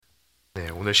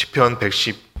오늘 시편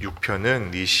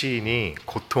 116편은 이 시인이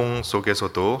고통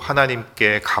속에서도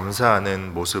하나님께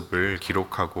감사하는 모습을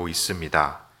기록하고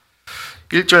있습니다.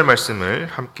 1절 말씀을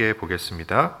함께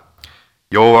보겠습니다.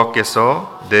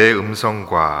 여호와께서 내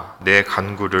음성과 내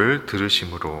간구를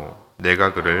들으심으로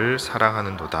내가 그를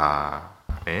사랑하는도다.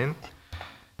 아멘.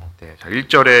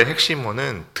 1절의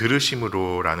핵심어는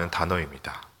들으심으로라는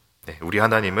단어입니다. 우리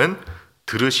하나님은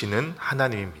들으시는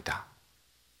하나님입니다.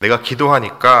 내가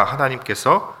기도하니까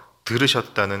하나님께서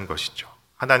들으셨다는 것이죠.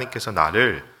 하나님께서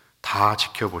나를 다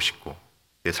지켜보시고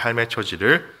내 삶의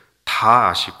처지를 다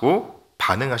아시고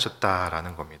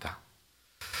반응하셨다라는 겁니다.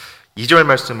 2절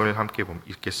말씀을 함께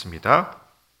읽겠습니다.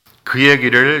 그의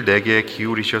귀를 내게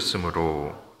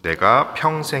기울이셨으므로 내가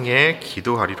평생에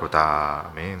기도하리로다.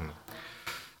 아멘.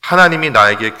 하나님이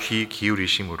나에게 귀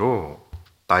기울이심으로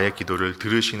나의 기도를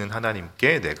들으시는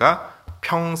하나님께 내가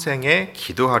평생에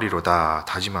기도하리로다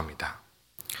다짐합니다.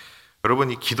 여러분,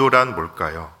 이 기도란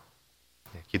뭘까요?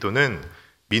 기도는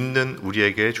믿는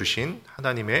우리에게 주신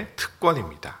하나님의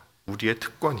특권입니다. 우리의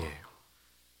특권이에요.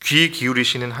 귀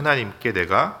기울이시는 하나님께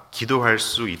내가 기도할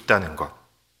수 있다는 것,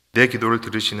 내 기도를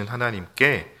들으시는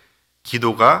하나님께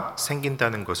기도가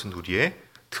생긴다는 것은 우리의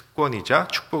특권이자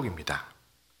축복입니다.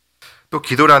 또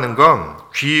기도라는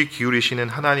건 귀 기울이시는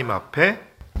하나님 앞에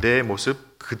내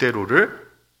모습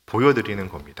그대로를 보여드리는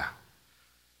겁니다.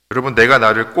 여러분, 내가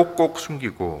나를 꼭꼭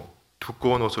숨기고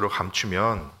두꺼운 옷으로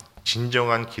감추면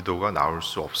진정한 기도가 나올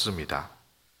수 없습니다.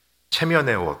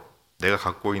 체면의 옷, 내가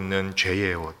갖고 있는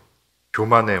죄의 옷,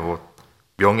 교만의 옷,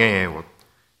 명예의 옷,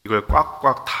 이걸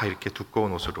꽉꽉 다 이렇게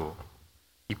두꺼운 옷으로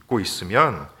입고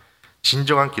있으면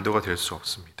진정한 기도가 될 수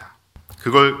없습니다.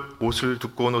 그걸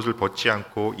두꺼운 옷을 벗지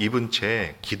않고 입은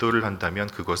채 기도를 한다면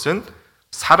그것은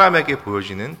사람에게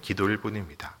보여지는 기도일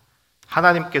뿐입니다.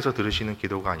 하나님께서 들으시는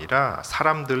기도가 아니라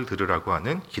사람들 들으라고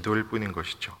하는 기도일 뿐인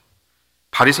것이죠.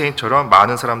 바리새인처럼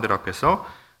많은 사람들 앞에서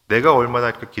내가 얼마나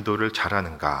이렇게 기도를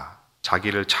잘하는가,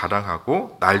 자기를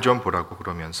자랑하고 날 좀 보라고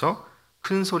그러면서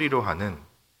큰 소리로 하는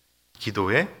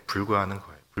기도에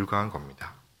불과한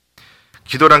겁니다.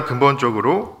 기도란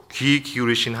근본적으로 귀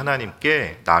기울이신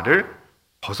하나님께 나를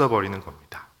벗어버리는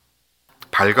겁니다.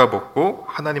 발가벗고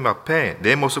하나님 앞에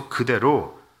내 모습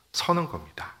그대로 서는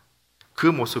겁니다. 그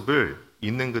모습을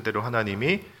있는 그대로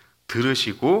하나님이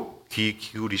들으시고 귀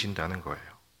기울이신다는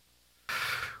거예요.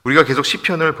 우리가 계속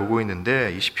시편을 보고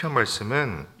있는데 이 시편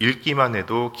말씀은 읽기만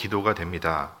해도 기도가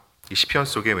됩니다. 이 시편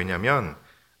속에 왜냐하면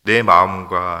내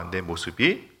마음과 내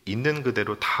모습이 있는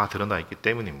그대로 다 드러나 있기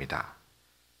때문입니다.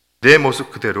 내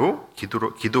모습 그대로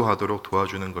기도하도록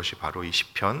도와주는 것이 바로 이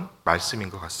시편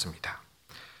말씀인 것 같습니다.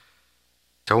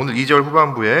 자, 오늘 2절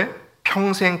후반부에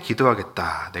평생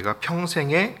기도하겠다. 내가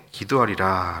평생에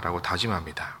기도하리라 라고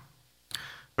다짐합니다.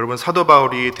 여러분, 사도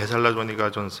바울이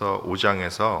데살로니가전서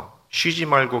 5장에서 쉬지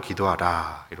말고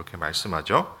기도하라 이렇게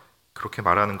말씀하죠. 그렇게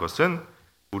말하는 것은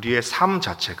우리의 삶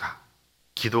자체가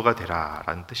기도가 되라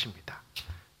라는 뜻입니다.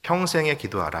 평생에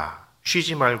기도하라.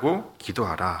 쉬지 말고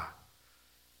기도하라.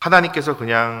 하나님께서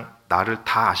그냥 나를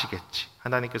다 아시겠지.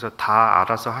 하나님께서 다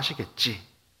알아서 하시겠지.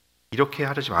 이렇게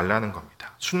하지 말라는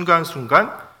겁니다.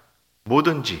 순간순간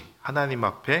뭐든지 하나님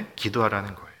앞에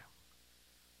기도하라는 거예요.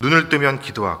 눈을 뜨면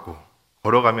기도하고,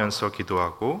 걸어가면서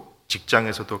기도하고,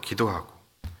 직장에서도 기도하고,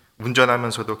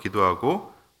 운전하면서도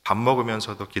기도하고, 밥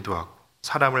먹으면서도 기도하고,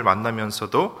 사람을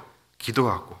만나면서도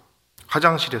기도하고,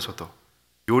 화장실에서도,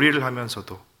 요리를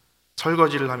하면서도,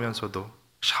 설거지를 하면서도,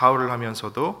 샤워를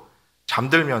하면서도,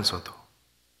 잠들면서도,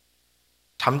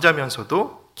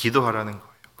 잠자면서도 기도하라는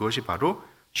거예요. 그것이 바로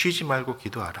쉬지 말고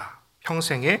기도하라.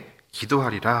 평생에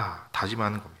기도하리라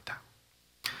다짐하는 겁니다.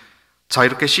 자,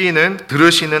 이렇게 시인은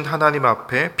들으시는 하나님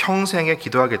앞에 평생에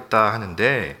기도하겠다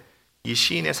하는데 이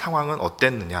시인의 상황은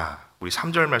어땠느냐? 우리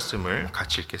 3절 말씀을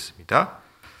같이 읽겠습니다.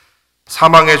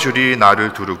 사망의 줄이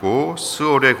나를 두르고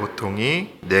스올의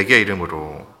고통이 내게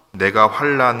이름으로 내가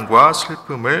환난과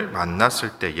슬픔을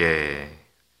만났을 때에.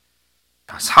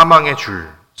 사망의 줄,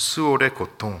 스올의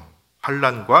고통,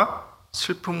 환난과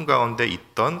슬픔 가운데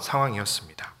있던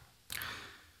상황이었습니다.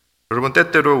 여러분,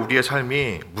 때때로 우리의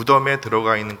삶이 무덤에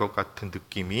들어가 있는 것 같은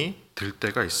느낌이 들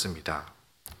때가 있습니다.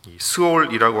 이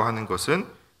스올이라고 하는 것은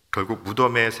결국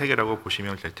무덤의 세계라고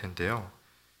보시면 될 텐데요.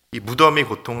 이 무덤이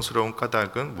고통스러운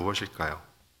까닭은 무엇일까요?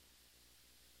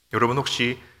 여러분,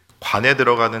 혹시 관에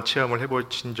들어가는 체험을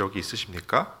해보신 적이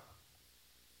있으십니까?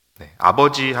 네,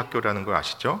 아버지 학교라는 걸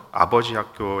아시죠? 아버지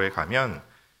학교에 가면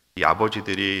이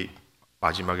아버지들이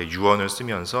마지막에 유언을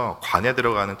쓰면서 관에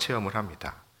들어가는 체험을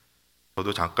합니다.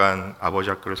 저도 잠깐 아버지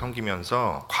학교를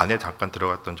섬기면서 관에 잠깐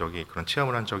들어갔던 그런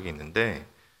체험을 한 적이 있는데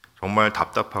정말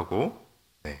답답하고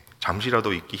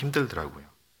잠시라도 있기 힘들더라고요.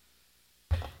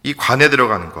 이 관에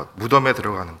들어가는 것, 무덤에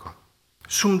들어가는 것,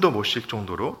 숨도 못 쉴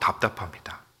정도로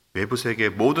답답합니다. 외부 세계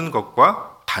모든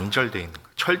것과 단절되어 있는 것,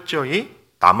 철저히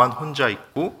나만 혼자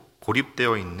있고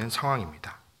고립되어 있는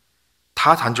상황입니다.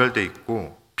 다 단절되어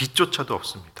있고 빛조차도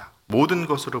없습니다. 모든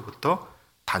것으로부터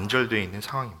단절되어 있는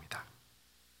상황입니다.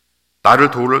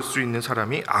 나를 도울 수 있는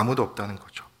사람이 아무도 없다는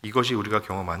거죠. 이것이 우리가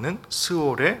경험하는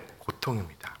스올의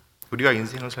고통입니다. 우리가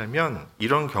인생을 살면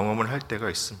이런 경험을 할 때가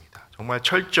있습니다. 정말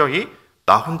철저히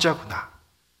나 혼자구나,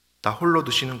 나 홀로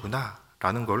두시는구나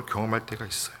라는 걸 경험할 때가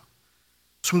있어요.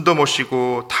 숨도 못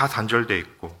쉬고 다 단절되어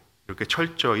있고 이렇게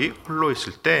철저히 홀로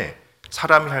있을 때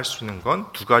사람이 할 수 있는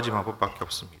건 두 가지 방법밖에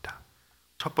없습니다.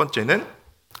 첫 번째는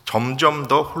점점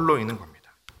더 홀로 있는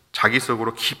겁니다. 자기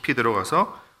속으로 깊이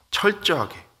들어가서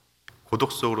철저하게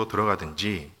고독 속으로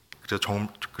들어가든지,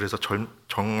 그래서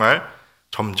정말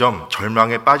점점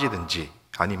절망에 빠지든지,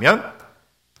 아니면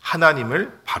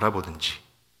하나님을 바라보든지,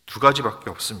 두 가지밖에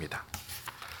없습니다.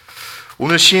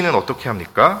 오늘 시인은 어떻게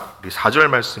합니까? 우리 4절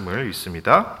말씀을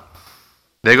읽습니다.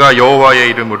 내가 여호와의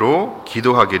이름으로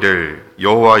기도하기를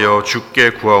여호와여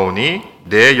주께 구하오니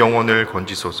내 영혼을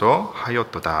건지소서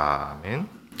하였도다. 아멘.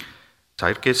 자,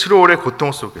 이렇게 스로울의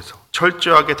고통 속에서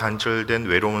철저하게 단절된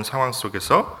외로운 상황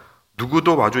속에서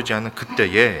누구도 와주지 않은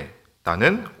그때에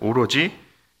나는 오로지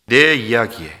내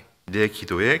이야기에, 내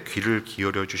기도에 귀를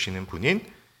기울여 주시는 분인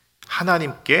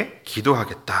하나님께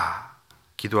기도하겠다.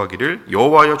 기도하기를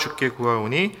여호와여 주께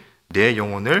구하오니 내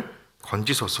영혼을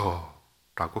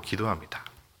건지소서라고 기도합니다.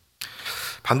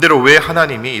 반대로 왜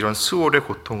하나님이 이런 스올의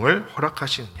고통을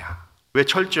허락하시느냐? 왜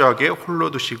철저하게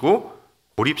홀로 두시고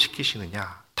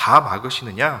고립시키시느냐? 다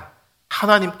막으시느냐?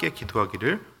 하나님께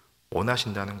기도하기를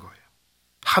원하신다는 거예요.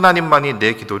 하나님만이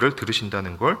내 기도를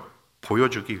들으신다는 걸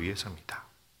보여주기 위해서입니다.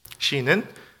 시인은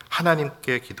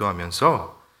하나님께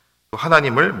기도하면서 또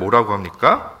하나님을 뭐라고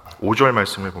합니까? 5절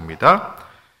말씀을 봅니다.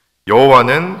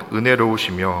 여호와는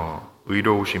은혜로우시며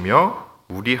의로우시며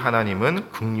우리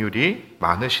하나님은 긍휼이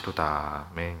많으시도다.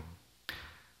 아멘.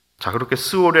 자, 그렇게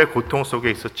스올의 고통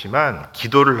속에 있었지만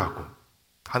기도를 하고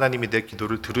하나님이 내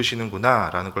기도를 들으시는구나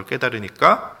라는 걸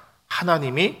깨달으니까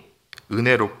하나님이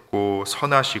은혜롭고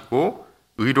선하시고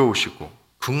의로우시고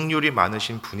긍휼이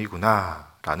많으신 분이구나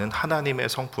라는 하나님의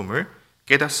성품을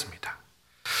깨닫습니다.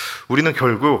 우리는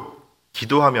결국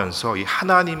기도하면서 이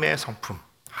하나님의 성품,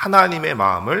 하나님의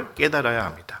마음을 깨달아야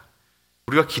합니다.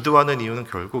 우리가 기도하는 이유는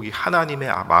결국 이 하나님의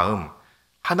마음,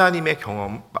 하나님의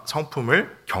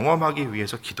성품을 경험하기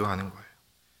위해서 기도하는 거예요.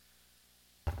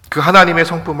 그 하나님의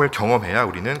성품을 경험해야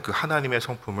우리는 그 하나님의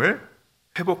성품을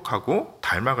회복하고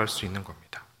닮아갈 수 있는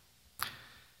겁니다.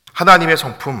 하나님의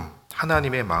성품,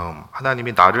 하나님의 마음,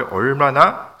 하나님이 나를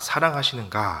얼마나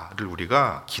사랑하시는가를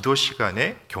우리가 기도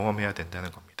시간에 경험해야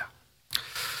된다는 겁니다.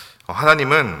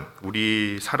 하나님은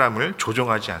우리 사람을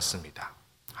조종하지 않습니다.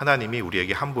 하나님이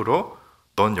우리에게 함부로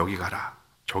넌 여기 가라,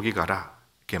 저기 가라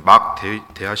이렇게 막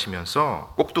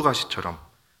대하시면서 꼭두가시처럼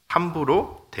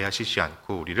함부로 대하시지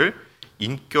않고 우리를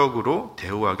인격으로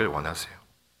대우하길 원하세요.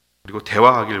 그리고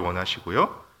대화하길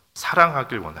원하시고요.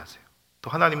 사랑하길 원하세요. 또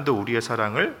하나님도 우리의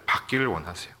사랑을 받기를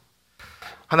원하세요.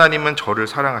 하나님은 저를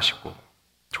사랑하시고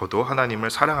저도 하나님을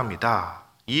사랑합니다.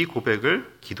 이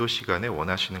고백을 기도 시간에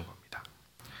원하시는 겁니다.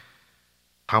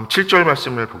 다음 7절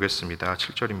말씀을 보겠습니다.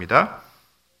 7절입니다.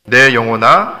 내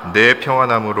영혼아 내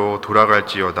평안함으로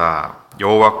돌아갈지어다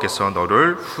여호와께서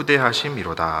너를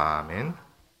후대하심이로다. 아멘.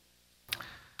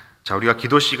 자, 우리가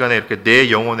기도 시간에 이렇게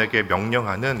내 영혼에게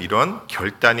명령하는 이런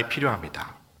결단이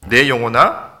필요합니다. 내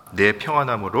영혼아 내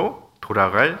평안함으로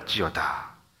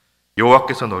돌아갈지어다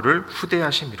여호와께서 너를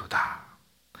후대하심이로다.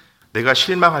 내가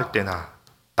실망할 때나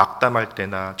낙담할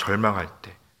때나 절망할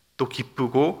때 또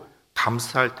기쁘고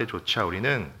감사할 때조차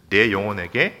우리는 내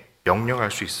영혼에게 명령할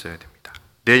수 있어야 됩니다.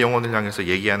 내 영혼을 향해서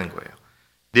얘기하는 거예요.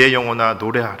 내 영혼아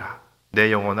노래하라.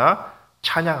 내 영혼아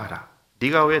찬양하라.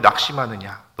 네가 왜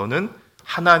낙심하느냐? 너는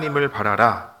하나님을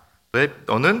바라라.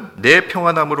 너는 내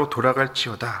평안함으로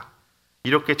돌아갈지어다.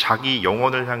 이렇게 자기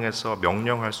영혼을 향해서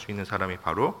명령할 수 있는 사람이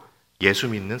바로 예수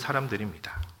믿는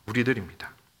사람들입니다. 우리들입니다.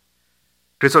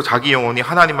 그래서 자기 영혼이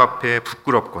하나님 앞에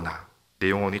부끄럽거나 내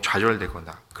영혼이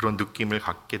좌절되거나 그런 느낌을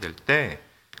갖게 될 때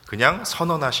그냥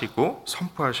선언하시고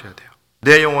선포하셔야 돼요.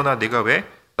 내 영혼아 내가 왜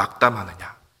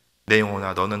낙담하느냐? 내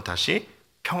영혼아 너는 다시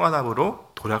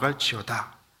평안함으로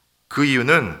돌아갈지어다. 그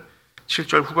이유는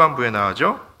 7절 후반부에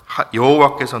나와죠.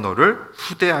 여호와께서 너를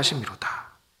후대하심이로다.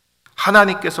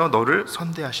 하나님께서 너를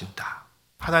선대하신다.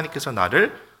 하나님께서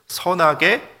나를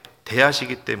선하게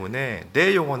대하시기 때문에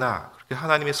내 영혼아 그렇게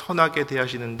하나님이 선하게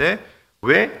대하시는데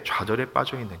왜 좌절에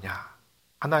빠져 있느냐?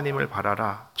 하나님을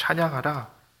바라라. 찬양하라.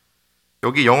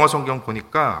 여기 영어 성경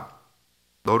보니까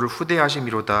너를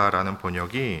후대하심이로다라는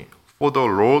번역이 For the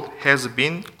Lord has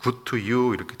been good to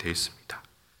you 이렇게 되어 있습니다.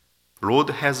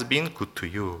 Lord has been good to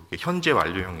you. 현재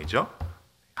완료형이죠.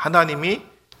 하나님이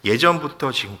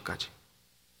예전부터 지금까지,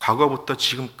 과거부터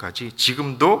지금까지,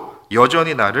 지금도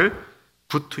여전히 나를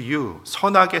good to you,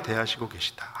 선하게 대하시고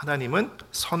계시다. 하나님은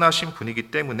선하신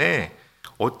분이기 때문에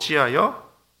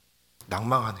어찌하여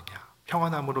낭망하느냐,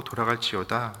 평안함으로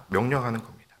돌아갈지어다 명령하는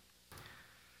겁니다.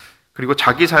 그리고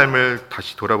자기 삶을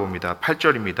다시 돌아봅니다.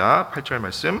 8절입니다. 8절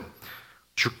말씀.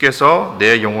 주께서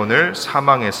내 영혼을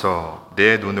사망에서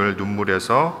내 눈을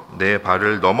눈물에서 내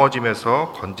발을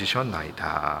넘어짐에서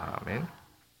건지셨나이다. 아멘.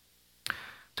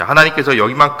 자, 하나님께서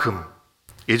여기만큼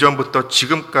예전부터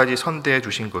지금까지 선대해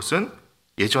주신 것은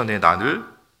예전에 나를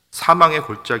사망의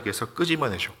골짜기에서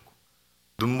끄집어내셨고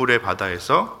눈물의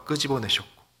바다에서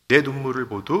끄집어내셨고 내 눈물을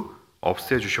모두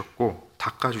없애주셨고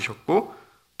닦아주셨고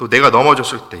또 내가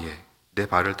넘어졌을 때에 내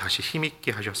발을 다시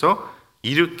힘있게 하셔서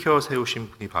일으켜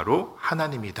세우신 분이 바로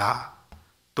하나님이다.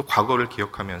 또 과거를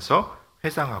기억하면서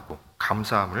회상하고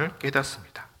감사함을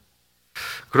깨닫습니다.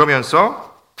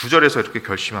 그러면서 9절에서 이렇게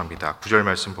결심합니다. 9절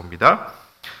말씀 봅니다.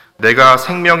 내가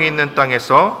생명이 있는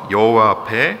땅에서 여호와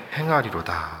앞에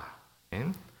행하리로다.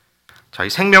 자, 이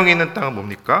생명이 있는 땅은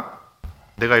뭡니까?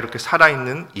 내가 이렇게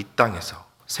살아있는 이 땅에서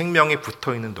생명이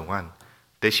붙어있는 동안,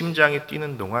 내 심장이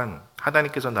뛰는 동안,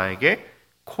 하나님께서 나에게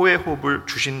코에 호흡을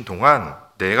주신 동안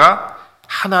내가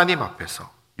하나님 앞에서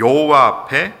여호와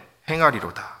앞에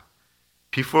행하리로다.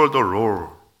 Before the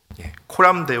Lord,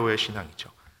 코람데오의 신앙이죠.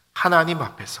 하나님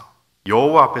앞에서,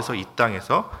 여호와 앞에서 이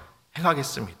땅에서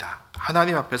행하겠습니다.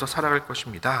 하나님 앞에서 살아갈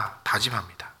것입니다.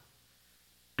 다짐합니다.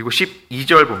 그리고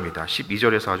 12절 봅니다.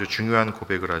 12절에서 아주 중요한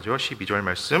고백을 하죠. 12절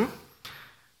말씀.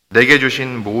 내게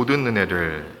주신 모든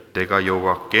은혜를 내가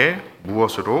여호와께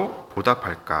무엇으로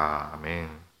보답할까? 아멘.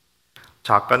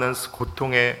 자, 아까는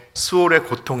스올의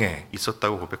고통에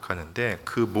있었다고 고백하는데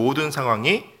그 모든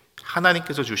상황이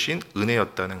하나님께서 주신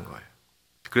은혜였다는 거예요.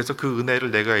 그래서 그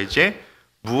은혜를 내가 이제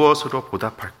무엇으로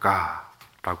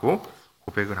보답할까라고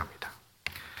고백을 합니다.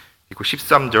 그리고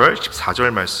 13절,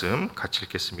 14절 말씀 같이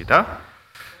읽겠습니다.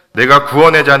 내가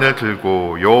구원의 잔을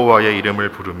들고 여호와의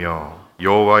이름을 부르며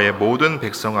여호와의 모든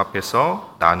백성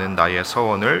앞에서 나는 나의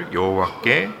서원을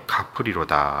여호와께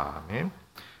갚으리로다. 아멘.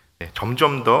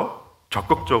 점점 더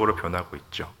적극적으로 변하고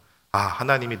있죠. 아,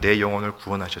 하나님이 내 영혼을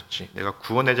구원하셨지. 내가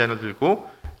구원의 잔을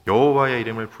들고 여호와의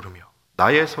이름을 부르며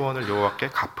나의 서원을 여호와께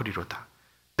갚으리로다.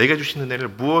 내게 주신 은혜를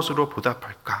무엇으로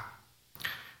보답할까?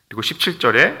 그리고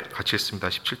 17절에 같이 읽습니다.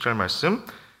 17절 말씀.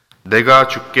 내가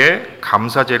주께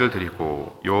감사제를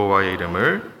드리고 여호와의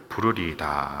이름을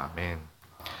부르리이다. 아멘.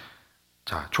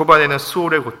 자, 초반에는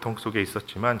수월의 고통 속에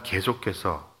있었지만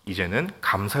계속해서 이제는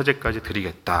감사제까지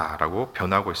드리겠다라고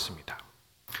변하고 있습니다.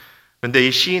 그런데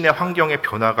이 시인의 환경의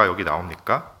변화가 여기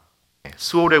나옵니까?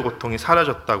 수월의 고통이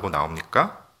사라졌다고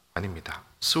나옵니까? 아닙니다.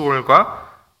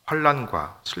 수월과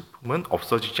환난과 슬픔은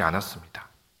없어지지 않았습니다.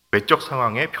 외적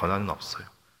상황에 변화는 없어요.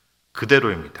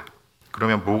 그대로입니다.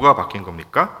 그러면 뭐가 바뀐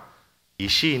겁니까? 이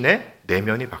시인의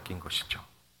내면이 바뀐 것이죠.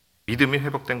 믿음이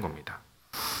회복된 겁니다.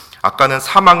 아까는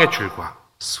사망의 줄과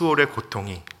수월의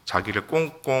고통이 자기를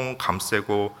꽁꽁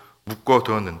감싸고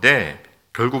묶어두었는데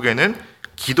결국에는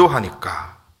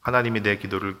기도하니까 하나님이 내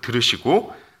기도를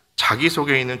들으시고 자기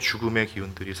속에 있는 죽음의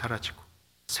기운들이 사라지고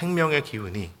생명의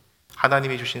기운이,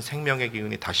 하나님이 주신 생명의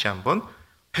기운이 다시 한번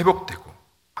회복되고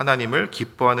하나님을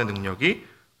기뻐하는 능력이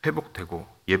회복되고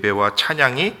예배와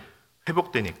찬양이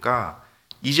회복되니까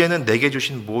이제는 내게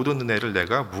주신 모든 은혜를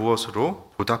내가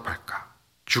무엇으로 보답할까?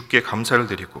 주께 감사를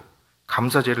드리고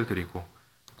감사제를 드리고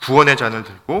구원의 잔을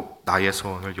들고 나의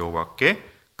소원을 여호와께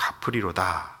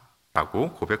갚으리로다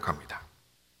라고 고백합니다.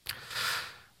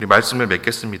 우리 말씀을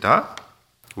맺겠습니다.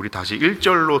 우리 다시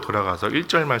 1절로 돌아가서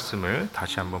 1절 말씀을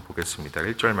다시 한번 보겠습니다.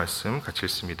 1절 말씀 같이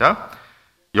읽습니다.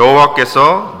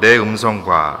 여호와께서 내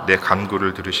음성과 내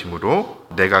간구를 들으심으로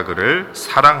내가 그를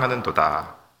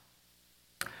사랑하는도다.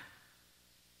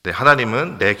 네,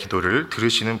 하나님은 내 기도를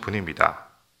들으시는 분입니다.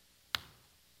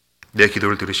 내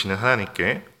기도를 들으시는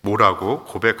하나님께 뭐라고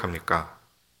고백합니까?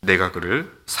 내가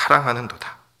그를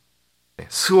사랑하는도다. 네,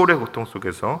 스올의 고통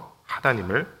속에서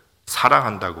하나님을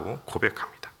사랑한다고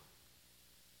고백합니다.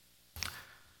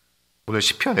 오늘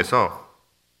시편에서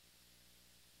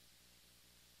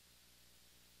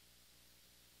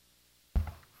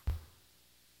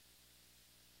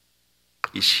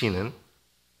이 시인은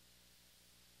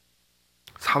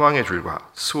사망의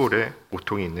줄과 스올의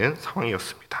고통이 있는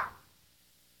상황이었습니다.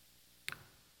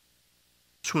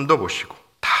 숨도 못 쉬고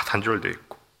다 단절되어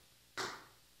있고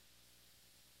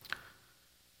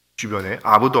주변에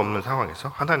아무도 없는 상황에서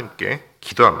하나님께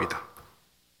기도합니다.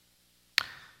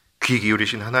 귀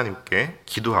기울이신 하나님께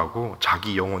기도하고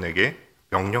자기 영혼에게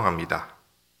명령합니다.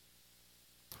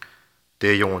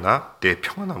 내 영혼아 내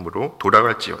평안함으로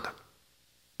돌아갈지어다.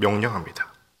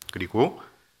 명령합니다. 그리고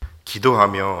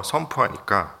기도하며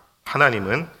선포하니까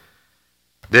하나님은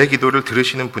내 기도를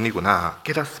들으시는 분이구나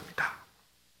깨닫습니다.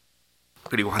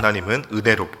 그리고 하나님은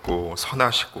은혜롭고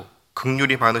선하시고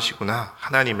긍휼이 많으시구나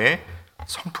하나님의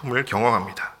성품을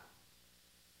경험합니다.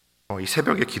 이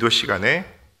새벽의 기도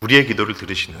시간에 우리의 기도를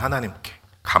들으시는 하나님께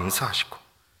감사하시고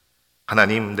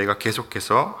하나님 내가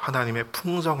계속해서 하나님의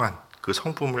풍성한 그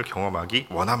성품을 경험하기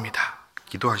원합니다.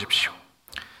 기도하십시오.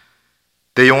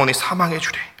 내 영혼이 사망에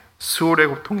주래 스올의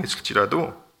고통에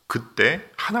질지라도 그때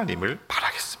하나님을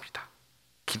바라겠습니다.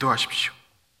 기도하십시오.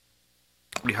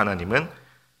 우리 하나님은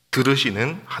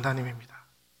들으시는 하나님입니다.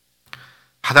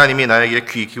 하나님이 나에게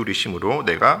귀 기울이심으로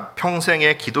내가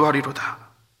평생에 기도하리로다.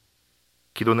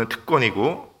 기도는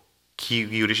특권이고 귀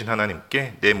기울이신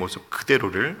하나님께 내 모습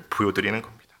그대로를 보여드리는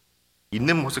겁니다.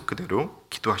 있는 모습 그대로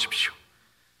기도하십시오.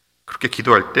 그렇게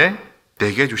기도할 때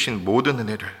내게 주신 모든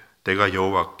은혜를 내가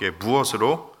여호와께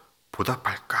무엇으로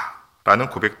보답할까? 라는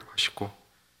고백도 하시고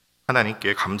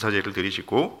하나님께 감사제를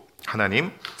드리시고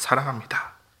하나님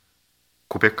사랑합니다.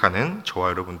 고백하는 저와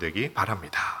여러분 되기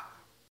바랍니다.